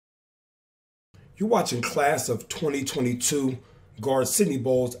You're watching class of 2022 guard Sydney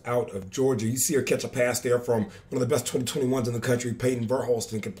Bowles out of Georgia. You see her catch a pass there from one of the best 2021s in the country, Peyton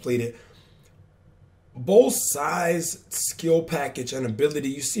Verhulst, completed. Bowles' size, skill package, and ability,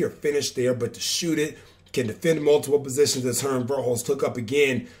 you see her finish there, but to shoot it, can defend multiple positions as her and Verhulst took up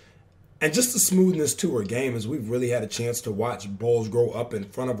again. And just the smoothness to her game as we've really had a chance to watch Bowles grow up in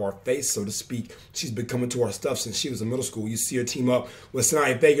front of our face, so to speak. She's been coming to our stuff since she was in middle school. You see her team up with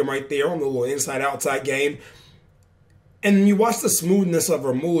Sanaya Begum right there on the little inside-outside game. And you watch the smoothness of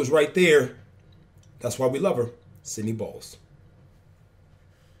her moves right there. That's why we love her, Sydney Bowles.